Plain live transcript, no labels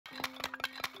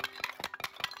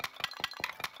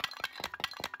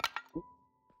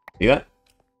See that?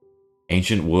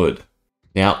 Ancient wood.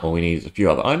 Now, all we need is a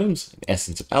few other items, an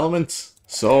essence of elements,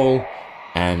 soul,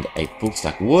 and a full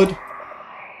stack of wood.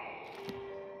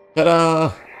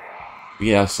 Ta-da! We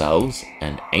get ourselves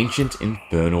an ancient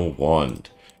infernal wand.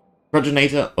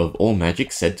 Progenitor of all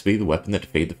magic, said to be the weapon that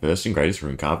defeated the first and greatest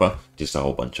rune carver. Just a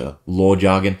whole bunch of lore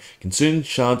jargon. Consumes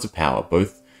shards of power.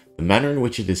 Both the manner in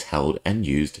which it is held and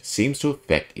used seems to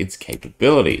affect its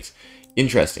capabilities.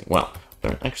 Interesting. Well, I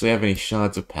don't actually have any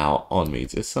shards of power on me.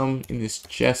 Is there some in this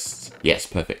chest? Yes,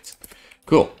 perfect.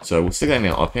 Cool. So we'll stick that in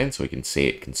our offhand so we can see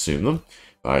it consume them.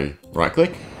 If I right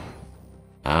click.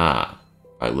 If I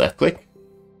left click.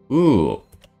 Ooh.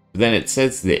 Then it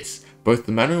says this. Both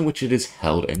the manner in which it is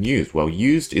held and used. Well,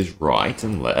 used is right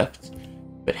and left,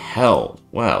 but held.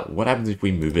 Well, what happens if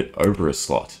we move it over a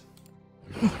slot?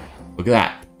 Look at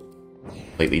that.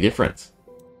 Completely different.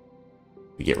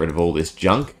 We get rid of all this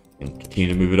junk and continue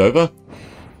to move it over.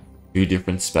 2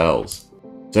 different spells.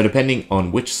 So depending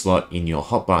on which slot in your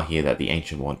hotbar here that the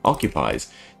Ancient Wand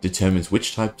occupies, determines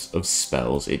which types of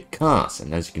spells it casts.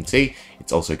 And as you can see,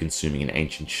 it's also consuming an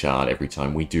Ancient Shard every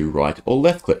time we do right or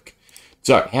left click.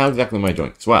 So, how exactly am I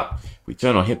doing this? Well, if we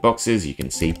turn on hitboxes, you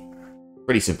can see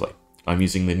pretty simply. I'm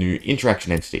using the new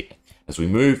interaction entity. As we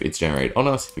move, it's generated on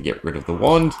us. If we get rid of the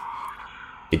wand,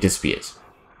 it disappears.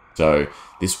 So,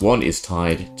 this wand is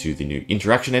tied to the new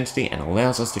interaction entity and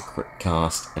allows us to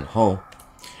cast a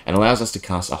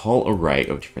whole array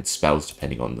of different spells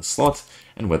depending on the slot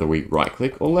and whether we right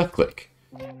click or left click.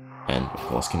 And of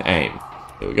course can aim.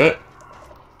 There we go.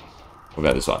 What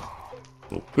about this one?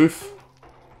 Little poof.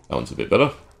 That one's a bit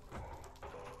better.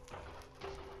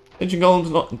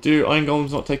 Do iron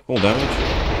golems not take full damage?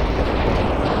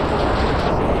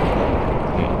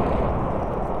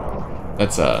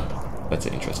 That's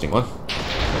an interesting one.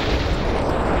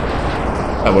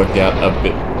 That worked out a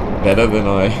bit better than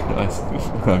I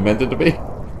meant it to be.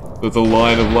 There's a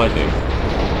line of lightning.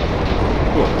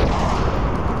 Cool.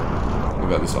 What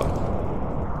about this one?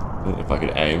 If I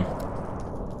could aim.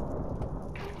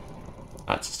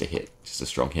 That's just a hit. Just a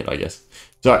strong hit, I guess.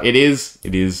 So it is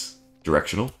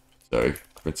directional. So,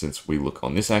 for instance, we look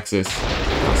on this axis,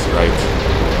 straight.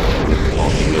 On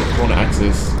the little corner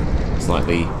axis,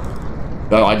 slightly.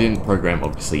 Though I didn't program,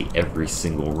 obviously, every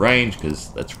single range,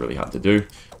 because that's really hard to do.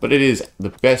 But it is the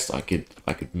best I could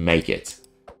make it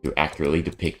to accurately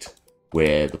depict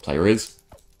where the player is.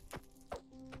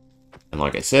 And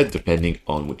like I said, depending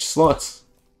on which slots.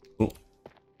 Cool.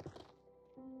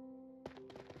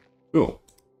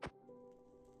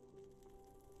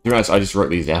 To be honest, I just wrote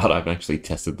these out. I haven't actually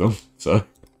tested them, so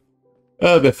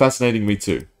they're fascinating me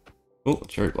too. Oh,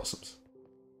 cherry blossoms.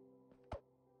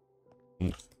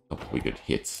 Couple good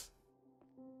hits.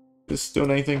 Is this doing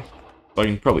anything? I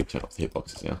can probably turn off the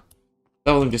hitboxes now.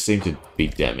 Some of them just seem to be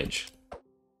damage.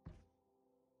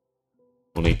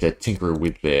 We'll need to tinker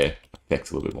with their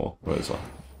effects a little bit more. Where is one?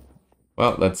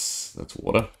 Well, that's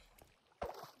water.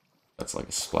 That's like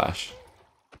a splash.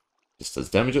 Just does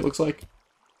damage, it looks like.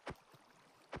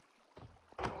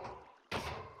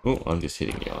 Oh, I'm just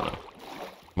hitting you, aren't I?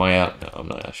 Am I out? No, I'm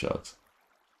not out of shards.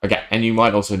 Okay, and you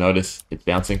might also notice it's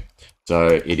bouncing. So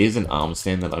it is an arm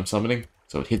stand that I'm summoning.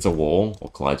 So it hits a wall or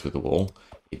collides with a wall.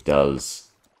 It does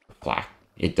reflect.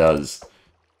 It does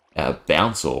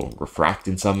bounce or refract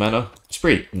in some manner. It's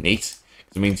pretty neat.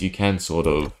 Because it means you can sort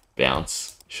of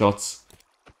bounce shots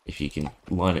if you can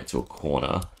line it to a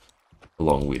corner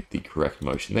along with the correct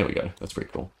motion. There we go. That's pretty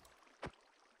cool.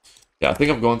 Yeah, I think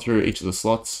I've gone through each of the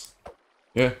slots.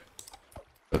 Yeah.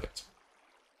 Perfect.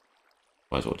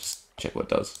 Might as well just check what it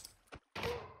does.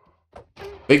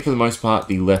 I think for the most part,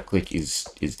 the left click is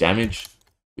damage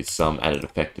with some added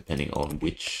effect depending on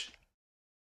which.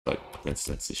 Like, for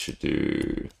instance, this should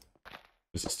do.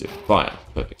 What does this do? Fire.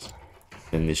 Perfect.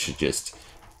 Then this should just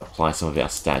apply some of our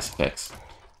status effects.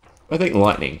 I think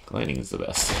lightning. Lightning is the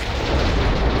best.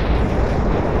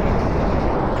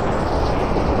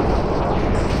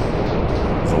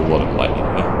 There's a lot of lightning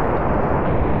there.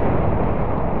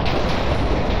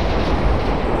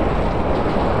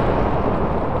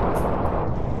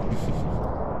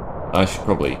 I should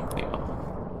probably hang on.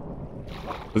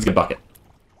 Let's get a bucket.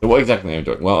 So what exactly am I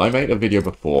doing? Well, I made a video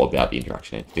before about the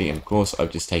interaction entity, and of course I've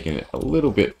just taken it a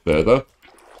little bit further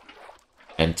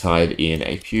and tied in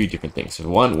a few different things. So for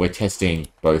one, we're testing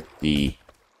both the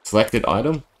selected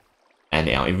item and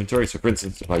our inventory. So for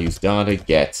instance, if I use data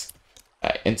get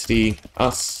entity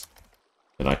us,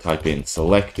 then I type in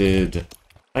selected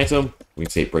item, we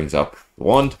can see it brings up the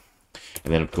wand.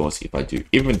 And then, of course, if I do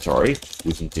inventory,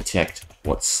 we can detect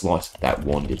what slot that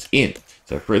wand is in.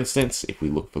 So, for instance, if we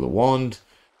look for the wand, it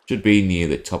should be near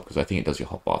the top, because I think it does your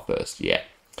hotbar first. Yeah.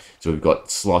 So we've got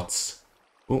slots...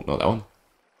 Oh, not that one.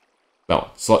 That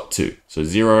one. Slot 2. So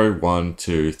 0, 1,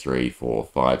 2, 3, 4,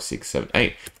 5, 6, 7,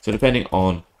 8. So depending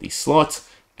on the slot,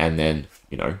 and then,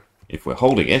 you know, if we're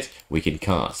holding it, we can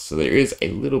cast. So there is a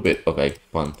little bit of a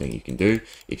fun thing you can do.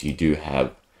 If you do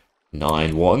have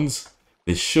 9 wands,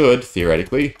 this should,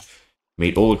 theoretically,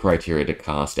 meet all the criteria to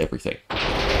cast everything.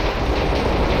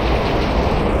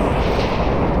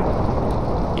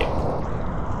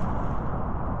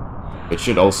 It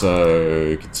should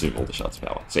also consume all the shards of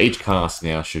power. So each cast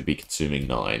now should be consuming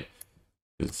 9.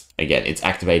 Because, again, it's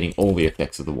activating all the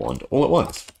effects of the wand all at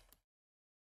once.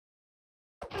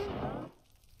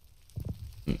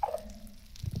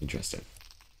 Interesting.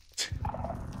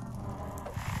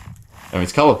 I mean,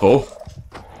 it's colourful,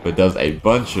 but does a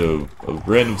bunch of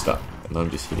random stuff. And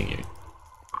I'm just hitting you.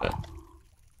 Let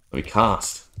me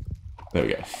cast. There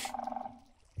we go.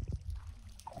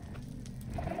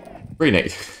 Pretty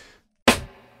neat.